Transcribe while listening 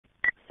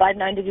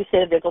5-9, did you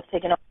say the vehicle's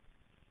taken off?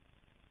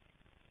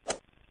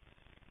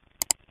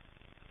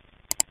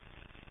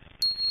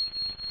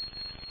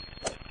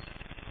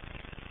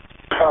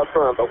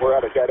 Confirm, but we're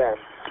at a dead end.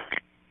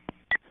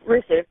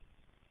 Receive.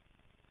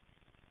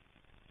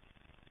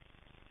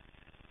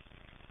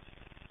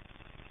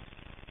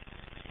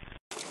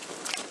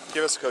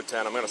 Give us code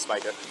 10. I'm going to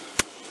spike it.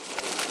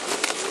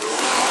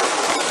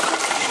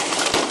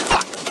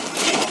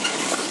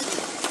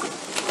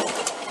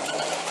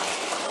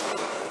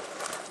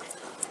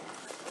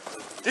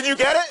 Did you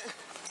get it?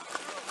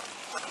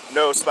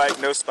 No spike,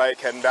 no spike.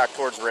 Heading back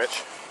towards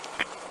Rich.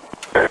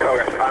 Okay,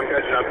 I'm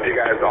catching up to you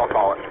guys. I'll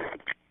call it.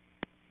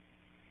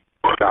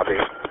 Copy.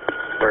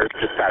 We're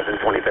just passing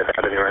 25th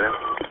Avenue right now.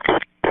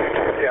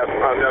 Yep,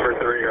 I'm number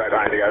 3 right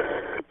behind you guys.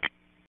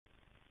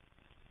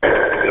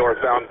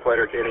 Northbound,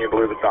 Slater Canyon,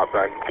 blue, the stop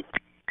sign.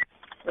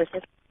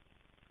 Receive.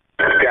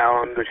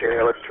 Down the Shady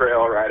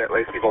Trail, right at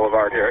Lacey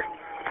Boulevard here.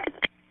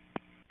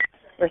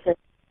 Receive.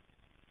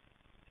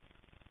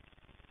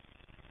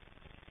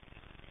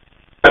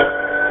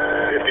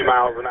 50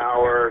 miles an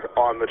hour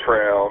on the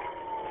trail.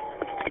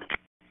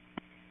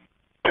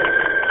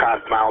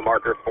 Past mile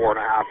marker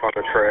 4.5 on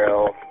the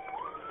trail.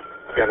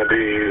 Gonna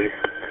be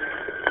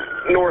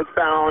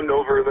northbound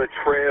over the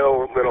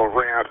trail, little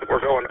ramp. We're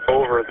going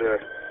over the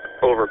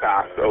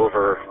overpass,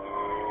 over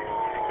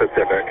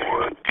Pacific.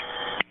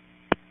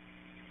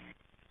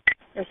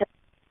 Receive.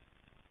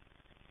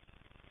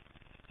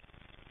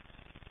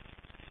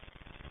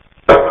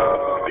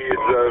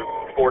 Speeds of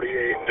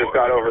 48, just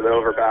got over the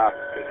overpass,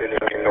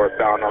 continuing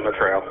northbound on the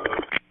trail.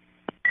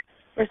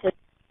 Receive.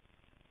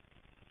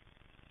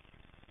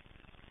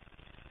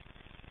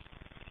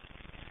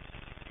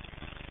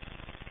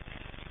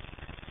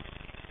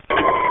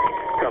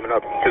 Coming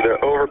up to the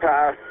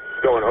overpass,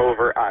 going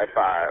over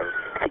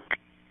I-5.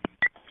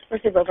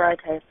 Receive over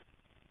I-5.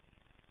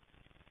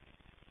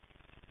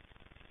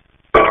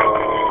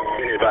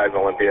 You need to advise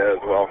Olympia as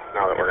well,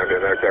 now that we're going to be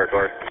in their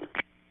territory.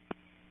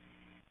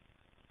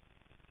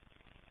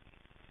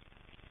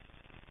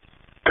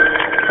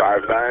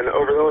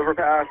 Over the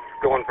overpass,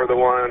 going for the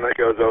one that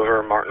goes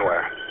over Martin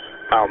Way.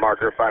 Mile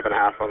marker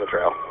 5.5 on the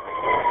trail.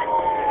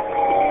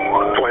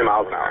 20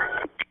 miles an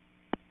hour.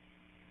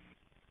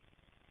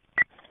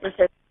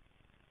 Receive.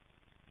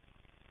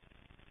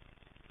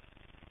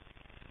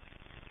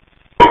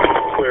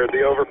 Cleared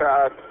the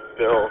overpass,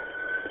 still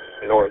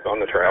north on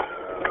the trail.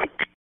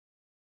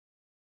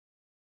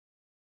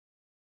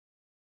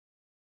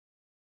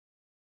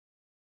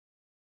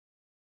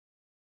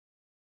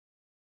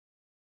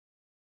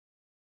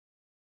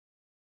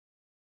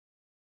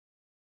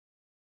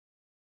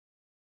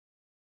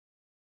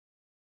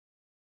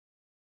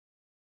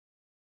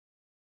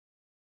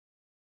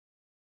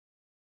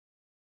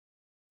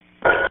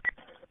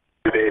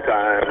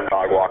 Daytime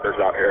dog walkers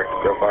out here.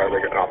 So far,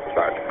 they're getting off the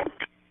side.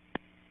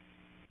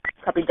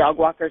 Copy, dog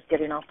walkers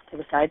getting off to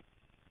the side.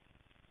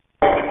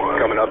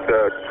 Coming up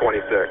to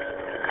 26.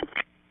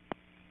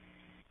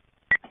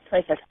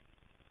 26.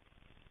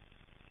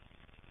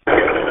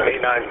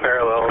 8-9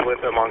 parallel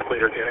with them on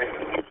Slater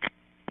Canyon.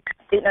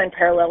 8-9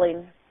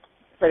 paralleling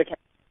Slater Canyon.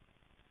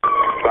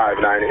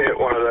 5-9 hit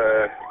one of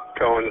the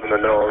cones in the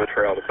middle of the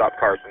trail to stop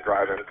cars from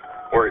driving.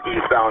 We're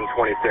eastbound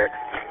 26.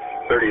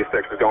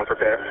 36 is going for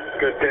pit.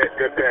 Good pit,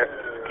 good pit.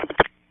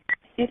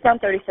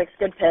 Eastbound 36,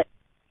 good pit.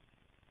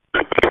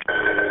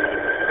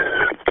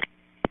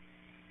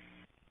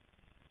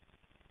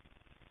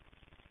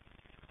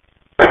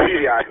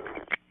 TBI.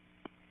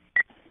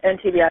 And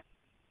TBI.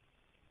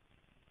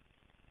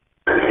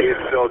 He's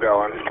still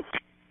going.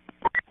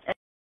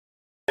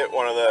 Hit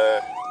one of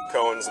the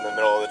cones in the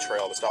middle of the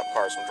trail to stop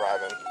cars from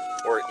driving.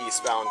 We're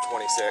eastbound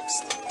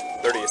 26.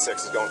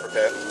 36 is going for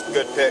pit.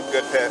 Good pit,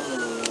 good pit.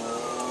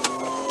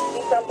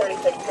 Eastbound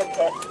 36, good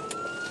pit.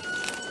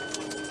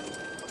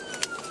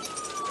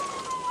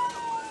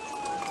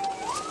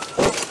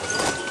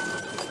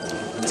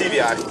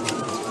 TBI.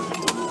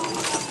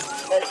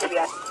 And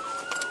TBI.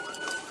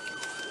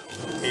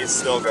 He's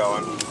still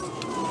going.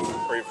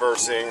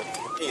 Reversing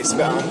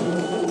eastbound.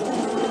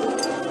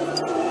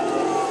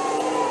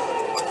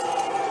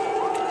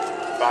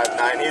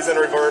 5-9, he's in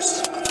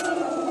reverse.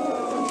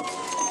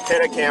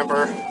 Hit a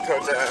camper,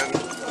 code 10.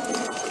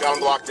 Got him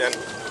blocked in.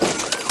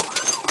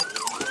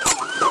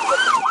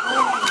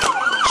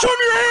 Show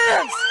me your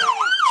hands!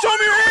 Show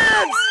me your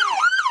hands!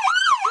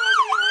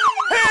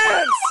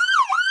 Hands!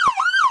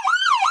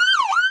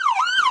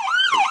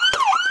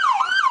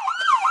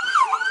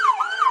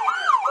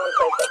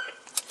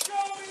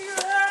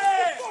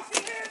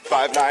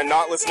 5-9,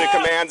 not listening to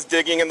commands,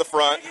 digging in the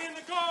front.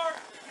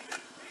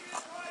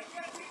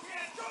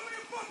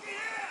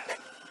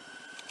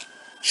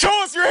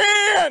 Show us your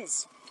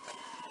hands!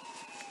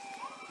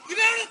 Get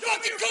out of the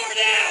fucking car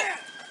now!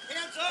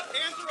 Hands up,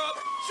 hands are up.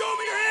 Show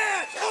me your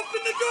hands!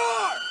 Open the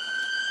door!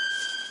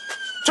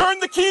 Turn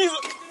the keys!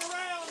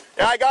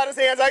 Yeah, I got his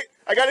hands. I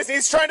got his.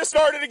 He's trying to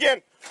start it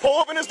again. Pull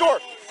open his door.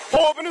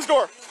 Pull open his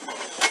door.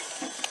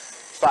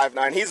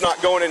 5-9. He's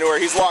not going anywhere.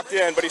 He's locked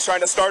in, but he's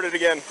trying to start it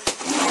again.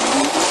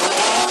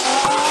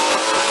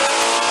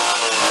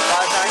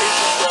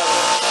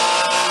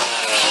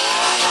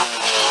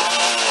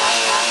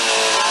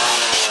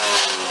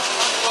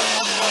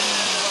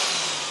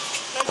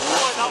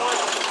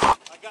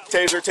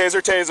 Taser,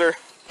 taser, taser.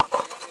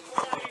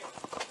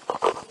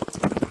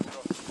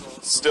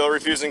 Still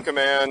refusing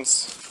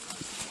commands.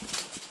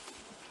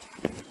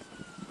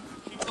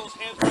 Keep those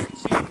hands where you can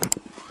see them.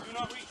 Do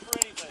not reach for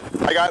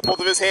anything. I got both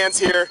of his hands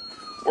here.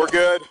 We're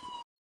good.